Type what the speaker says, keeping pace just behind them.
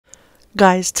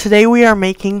Guys, today we are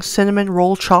making cinnamon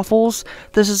roll chaffles.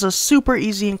 This is a super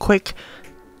easy and quick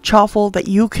chaffle that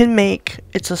you can make.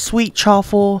 It's a sweet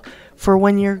chaffle for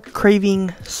when you're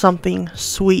craving something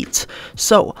sweet.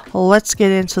 So let's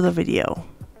get into the video.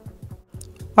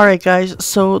 Alright guys,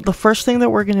 so the first thing that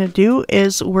we're going to do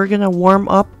is we're going to warm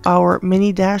up our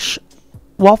mini dash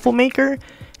waffle maker.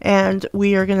 And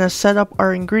we are going to set up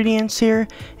our ingredients here,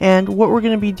 and what we're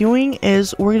going to be doing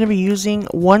is we're going to be using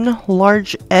one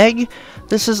large egg.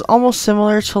 This is almost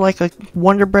similar to like a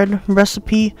Wonder Bread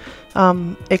recipe,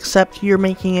 except you're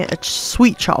making it a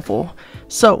sweet chaffle.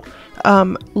 So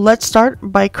let's start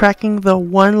by cracking the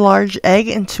one large egg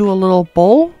into a little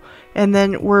bowl, and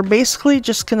then we're basically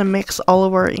just going to mix all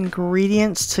of our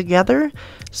ingredients together.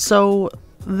 So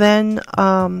then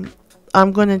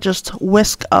I'm going to just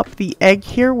whisk up the egg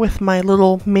here with my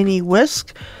little mini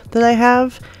whisk that I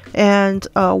have, and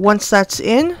once that's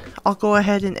in, I'll go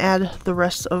ahead and add the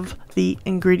rest of the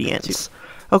ingredients.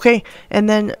 Okay, and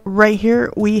then right here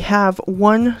we have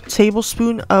 1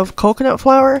 tablespoon of coconut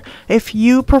flour. If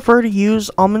you prefer to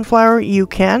use almond flour, you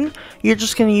can. You're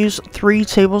just going to use 3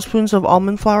 tablespoons of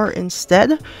almond flour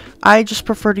instead. I just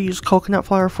prefer to use coconut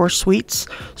flour for sweets.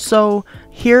 So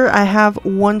here I have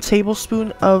 1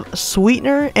 tablespoon of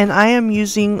sweetener, and I am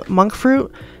using monk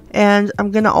fruit. And I'm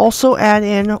going to also add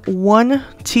in 1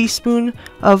 teaspoon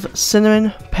of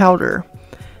cinnamon powder.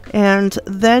 And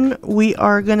then we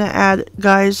are going to add,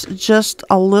 guys, just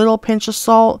a little pinch of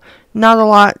salt. Not a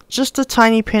lot, just a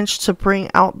tiny pinch to bring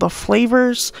out the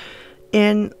flavors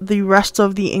in the rest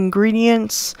of the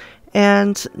ingredients.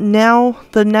 And now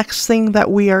the next thing that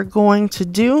we are going to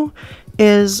do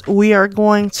is we are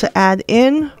going to add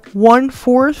in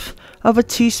 1/4 of a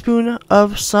teaspoon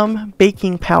of some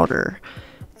baking powder.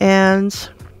 And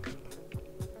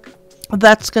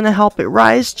that's going to help it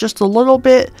rise just a little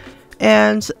bit.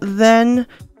 And then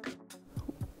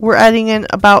we're adding in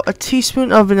about a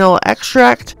teaspoon of vanilla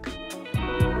extract.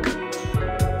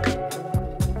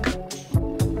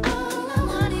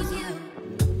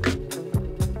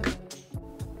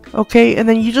 Okay, and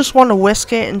then you just want to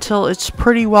whisk it until it's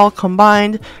pretty well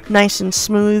combined, nice and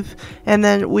smooth. And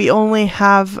then we only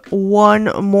have 1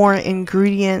 more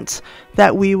ingredient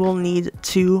that we will need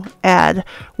to add,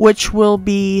 which will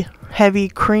be heavy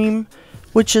cream,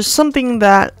 which is something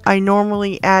that I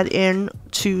normally add in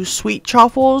to sweet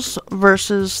chaffles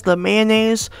versus the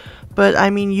mayonnaise. But I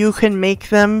mean, you can make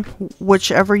them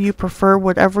whichever you prefer,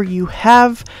 whatever you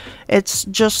have. It's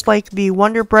just like the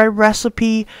Wonder Bread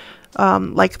recipe,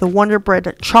 like the Wonder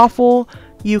Bread chaffle.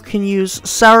 You can use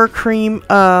sour cream,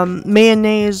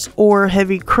 mayonnaise, or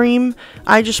heavy cream.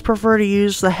 I just prefer to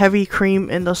use the heavy cream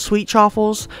in the sweet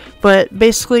chaffles. But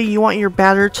basically, you want your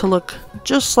batter to look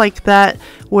just like that,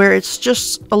 where it's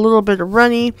just a little bit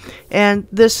runny. And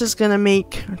this is going to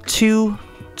make 2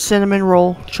 cinnamon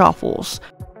roll chaffles.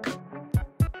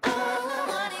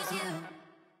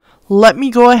 Let me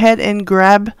go ahead and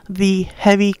grab the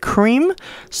heavy cream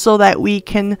so that we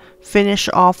can finish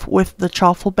off with the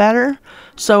chaffle batter.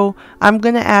 So I'm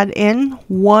going to add in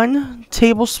 1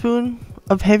 tablespoon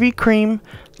of heavy cream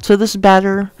to this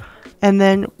batter, and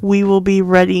then we will be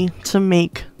ready to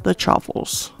make the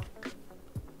chaffles.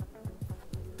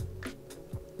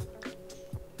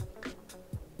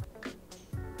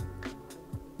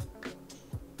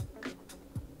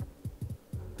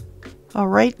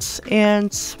 Alright,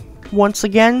 and once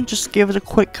again, just give it a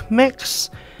quick mix.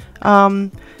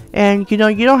 And you know,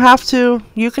 you don't have to,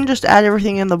 you can just add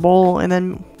everything in the bowl and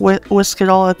then whisk it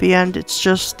all at the end. It's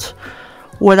just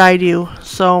what I do.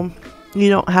 So you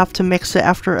don't have to mix it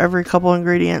after every couple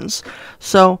ingredients.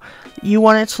 So you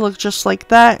want it to look just like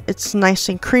that. It's nice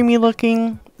and creamy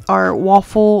looking. Our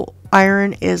waffle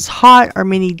iron is hot. Our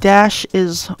mini dash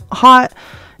is hot.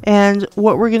 And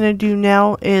what we're going to do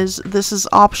now is, this is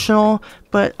optional,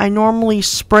 but I normally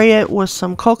spray it with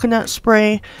some coconut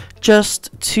spray just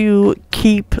to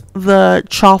keep the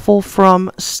chaffle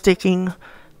from sticking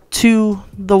to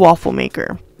the waffle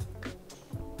maker.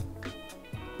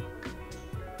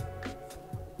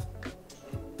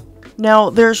 Now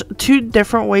there's 2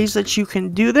 different ways that you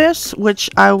can do this,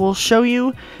 which I will show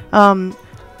you,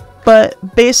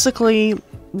 but basically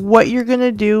what you're going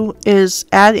to do is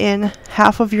add in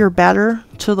half of your batter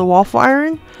to the waffle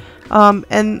iron,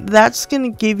 and that's going to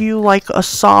give you like a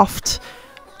soft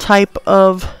type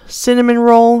of cinnamon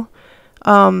roll.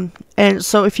 And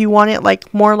so if you want it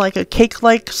like more like a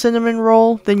cake-like cinnamon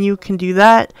roll, then you can do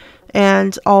that.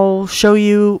 And I'll show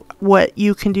you what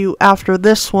you can do after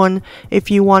this one if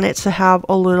you want it to have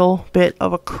a little bit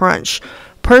of a crunch.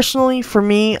 Personally, for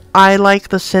me, I like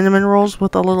the cinnamon rolls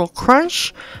with a little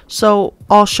crunch, so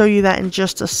I'll show you that in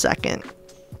just a second.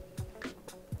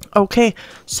 Okay,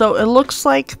 so it looks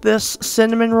like this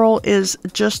cinnamon roll is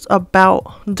just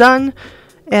about done,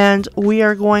 and we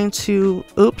are going to,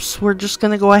 we're just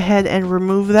going to go ahead and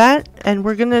remove that, and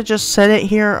we're going to just set it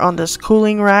here on this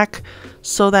cooling rack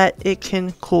so that it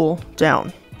can cool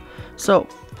down. So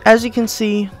as you can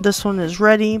see, this one is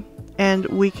ready, and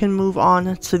we can move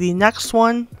on to the next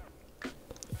one.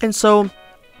 And so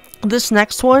this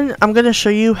next one, I'm going to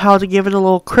show you how to give it a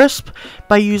little crisp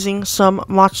by using some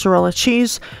mozzarella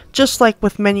cheese. Just like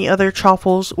with many other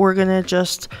chaffles, we're going to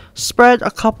just spread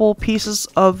a couple pieces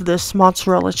of this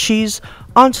mozzarella cheese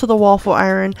onto the waffle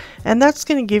iron, and that's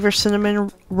going to give your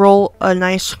cinnamon roll a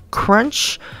nice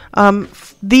crunch.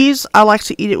 These, I like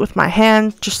to eat it with my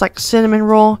hand, just like cinnamon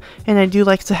roll, and I do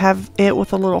like to have it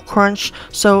with a little crunch.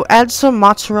 So add some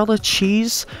mozzarella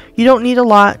cheese. You don't need a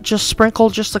lot, just sprinkle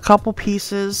just a couple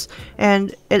pieces,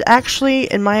 and it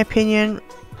actually, in my opinion,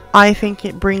 I think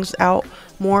it brings out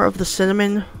more of the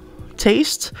cinnamon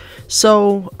taste.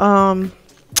 So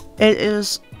it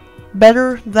is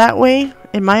better that way,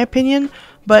 in my opinion.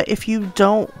 But if you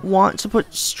don't want to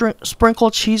put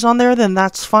sprinkled cheese on there, then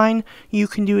that's fine. You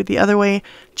can do it the other way.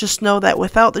 Just know that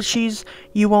without the cheese,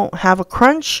 you won't have a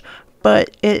crunch,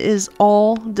 but it is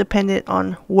all dependent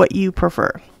on what you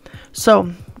prefer.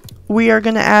 So we are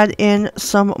going to add in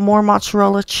some more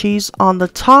mozzarella cheese on the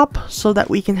top so that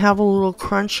we can have a little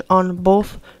crunch on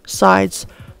both sides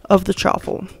of the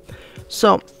chaffle.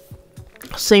 So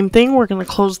same thing, we're going to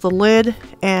close the lid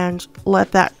and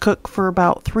let that cook for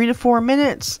about 3 to 4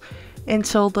 minutes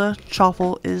until the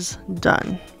chaffle is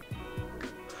done.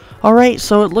 Alright,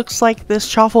 so it looks like this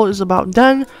chaffle is about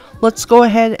done. Let's go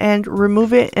ahead and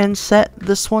remove it and set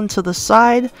this one to the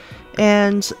side,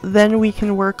 and then we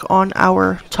can work on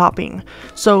our topping.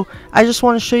 So I just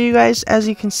want to show you guys, as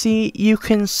you can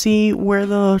see where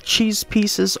the cheese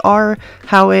pieces are,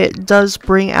 how it does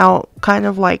bring out kind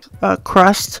of like a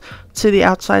crust to the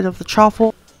outside of the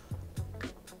chaffle.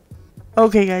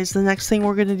 Okay guys, the next thing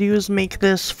we're going to do is make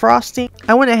this frosting.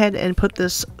 I went ahead and put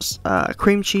this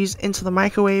cream cheese into the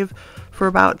microwave for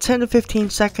about 10 to 15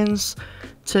 seconds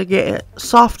to get it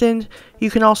softened.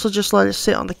 You can also just let it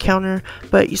sit on the counter,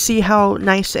 but you see how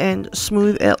nice and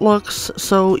smooth it looks,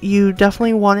 so you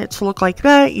definitely want it to look like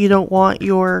that. You don't want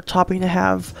your topping to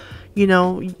have, you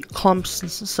know, clumps and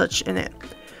such in it.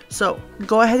 So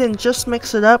go ahead and just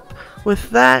mix it up with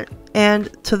that,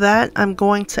 and to that I'm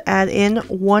going to add in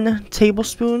 1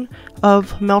 tablespoon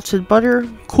of melted butter,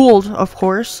 cooled of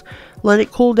course. Let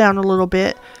it cool down a little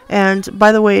bit. And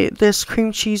by the way, this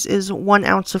cream cheese is 1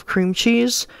 ounce of cream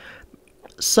cheese.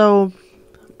 So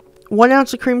 1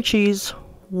 ounce of cream cheese,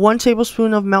 1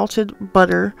 tablespoon of melted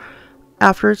butter.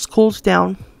 After it's cooled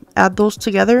down, add those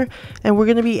together, and we're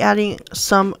going to be adding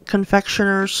some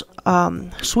confectioner's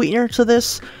sweetener to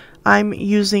this. I'm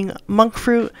using monk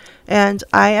fruit, and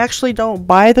I actually don't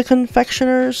buy the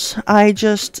confectioners. I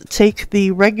just take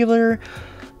the regular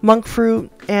monk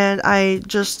fruit and I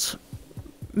just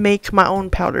make my own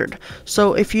powdered.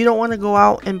 So if you don't want to go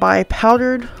out and buy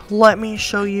powdered, let me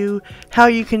show you how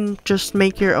you can just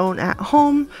make your own at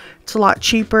home. It's a lot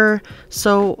cheaper.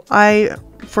 So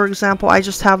for example, I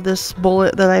just have this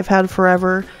bullet that I've had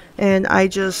forever, and I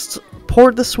just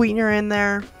poured the sweetener in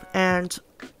there and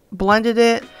blended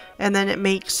it, and then it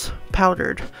makes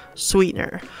powdered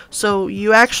sweetener. So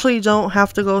you actually don't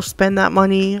have to go spend that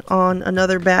money on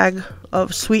another bag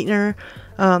of sweetener.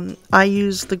 I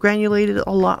use the granulated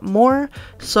a lot more,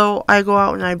 so I go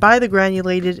out and I buy the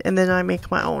granulated and then I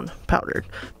make my own powdered.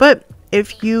 But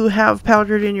if you have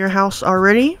powdered in your house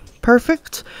already,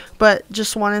 perfect, but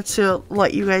just wanted to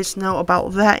let you guys know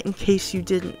about that in case you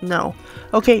didn't know.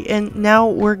 Okay, and now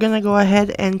we're gonna go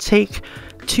ahead and take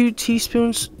 2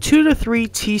 to 3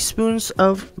 teaspoons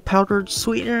of powdered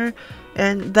sweetener,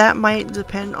 and that might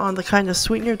depend on the kind of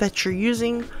sweetener that you're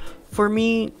using. For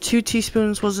me, 2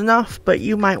 teaspoons was enough, but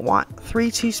you might want 3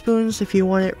 teaspoons if you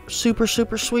want it super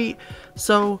sweet.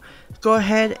 So go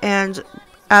ahead and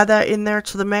add that in there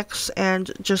to the mix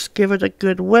and just give it a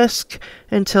good whisk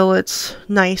until it's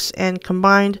nice and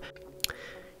combined.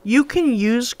 You can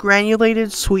use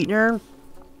granulated sweetener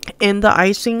in the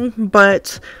icing,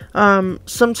 but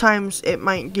sometimes it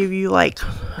might give you like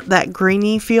that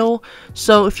grainy feel.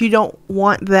 So if you don't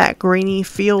want that grainy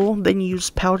feel, then use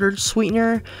powdered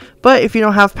sweetener. But if you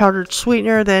don't have powdered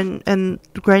sweetener, then and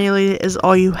granulated is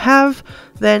all you have,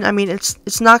 then I mean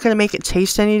it's not going to make it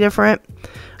taste any different.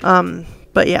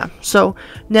 But yeah, so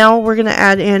now we're going to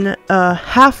add in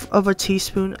 1/2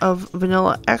 teaspoon of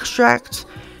vanilla extract,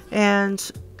 and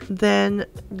then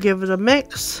give it a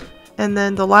mix. And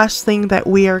then the last thing that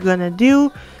we are going to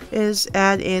do is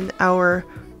add in our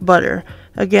butter.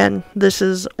 Again, this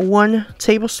is 1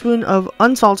 tablespoon of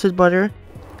unsalted butter.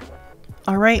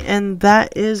 Alright, and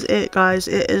that is it, guys.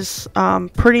 It is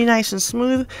pretty nice and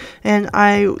smooth, and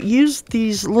I used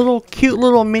these cute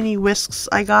little mini whisks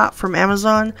I got from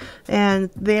Amazon, and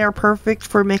they are perfect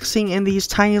for mixing in these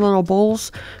tiny little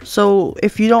bowls. So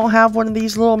if you don't have one of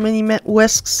these little mini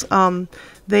whisks,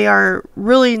 they are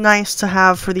really nice to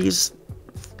have for these,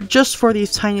 just for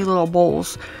these tiny little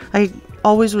bowls. I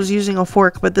always was using a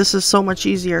fork, but this is so much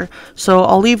easier. So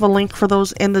I'll leave a link for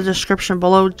those in the description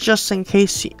below just in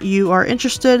case you are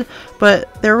interested,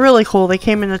 but they're really cool. They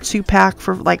came in a 2-pack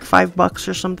for like $5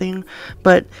 or something.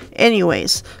 But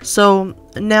anyways, so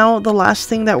now the last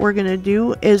thing that we're gonna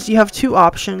do is, you have 2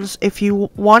 options. If you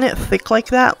want it thick like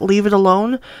that, leave it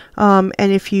alone, and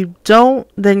if you don't,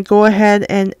 then go ahead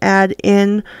and add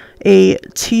in a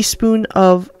teaspoon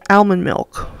of almond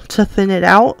milk to thin it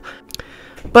out.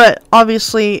 But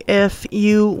obviously, if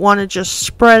you want to just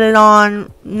spread it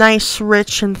on nice,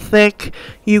 rich, and thick,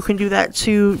 you can do that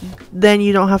too. Then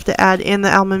you don't have to add in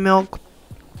the almond milk.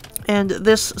 And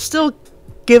this still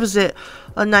gives it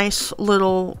a nice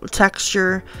little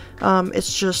texture.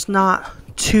 It's just not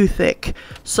too thick.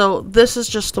 So this is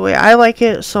just the way I like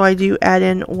it. So I do add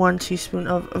in 1 teaspoon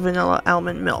of vanilla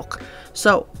almond milk.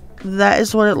 So that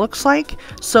is what it looks like.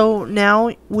 So now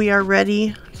we are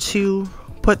ready to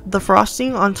put the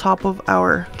frosting on top of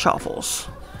our chaffles.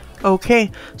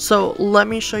 Okay, so let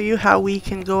me show you how we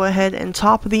can go ahead and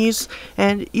top these.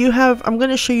 And I'm going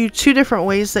to show you 2 different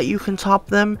ways that you can top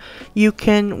them. You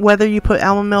can, whether you put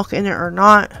almond milk in it or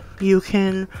not, you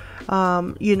can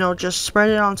you know, just spread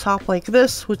it on top like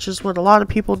this, which is what a lot of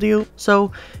people do.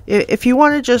 So if you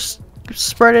want to just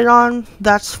spread it on,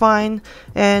 that's fine,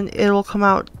 and it'll come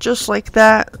out just like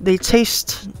that. They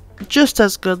taste just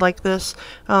as good like this.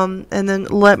 And then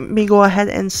let me go ahead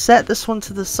and set this one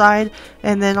to the side,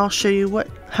 and then I'll show you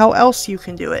how else you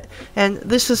can do it. And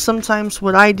this is sometimes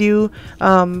what I do.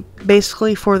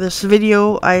 Basically for this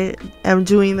video, I am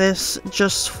doing this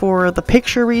just for the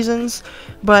picture reasons,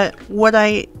 but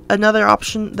another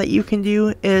option that you can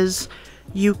do is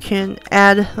you can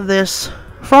add this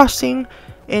frosting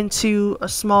into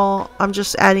I'm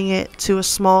just adding it to a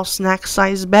small snack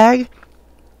size bag.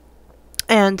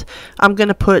 And I'm going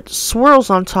to put swirls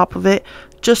on top of it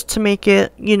just to make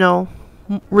it, you know,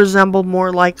 resemble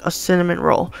more like a cinnamon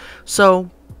roll. So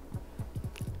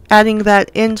adding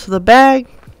that into the bag.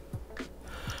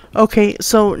 Okay,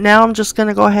 so now I'm just going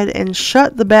to go ahead and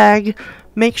shut the bag.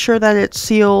 Make sure that it's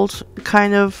sealed.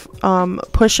 Kind of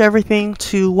push everything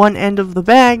to one end of the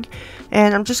bag.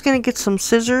 And I'm just going to get some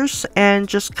scissors and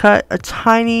just cut a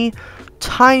tiny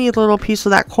little piece of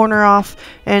that corner off.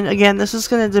 And again, this is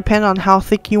going to depend on how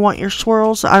thick you want your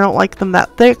swirls. I don't like them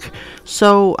that thick,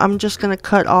 so I'm just going to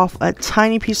cut off a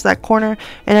tiny piece of that corner,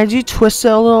 and I do twist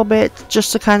it a little bit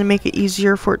just to kind of make it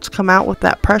easier for it to come out with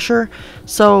that pressure.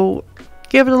 So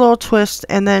give it a little twist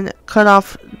and then cut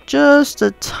off just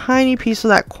a tiny piece of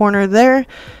that corner there.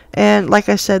 And like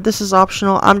I said, this is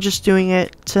optional. I'm just doing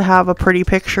it to have a pretty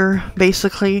picture,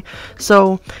 basically.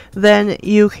 So then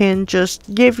you can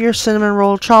just give your cinnamon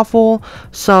roll chaffle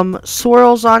some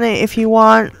swirls on it if you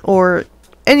want, or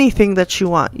anything that you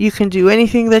want. You can do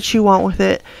anything that you want with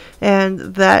it, and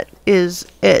that is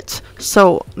it.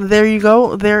 So there you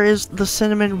go. There is the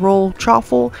cinnamon roll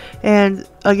chaffle. And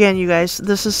again, you guys,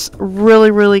 this is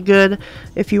really good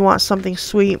if you want something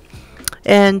sweet.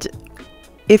 And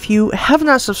if you have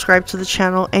not subscribed to the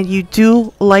channel and you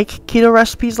do like keto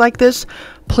recipes like this,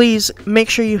 please make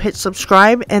sure you hit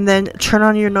subscribe and then turn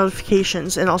on your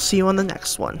notifications, and I'll see you on the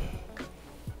next one.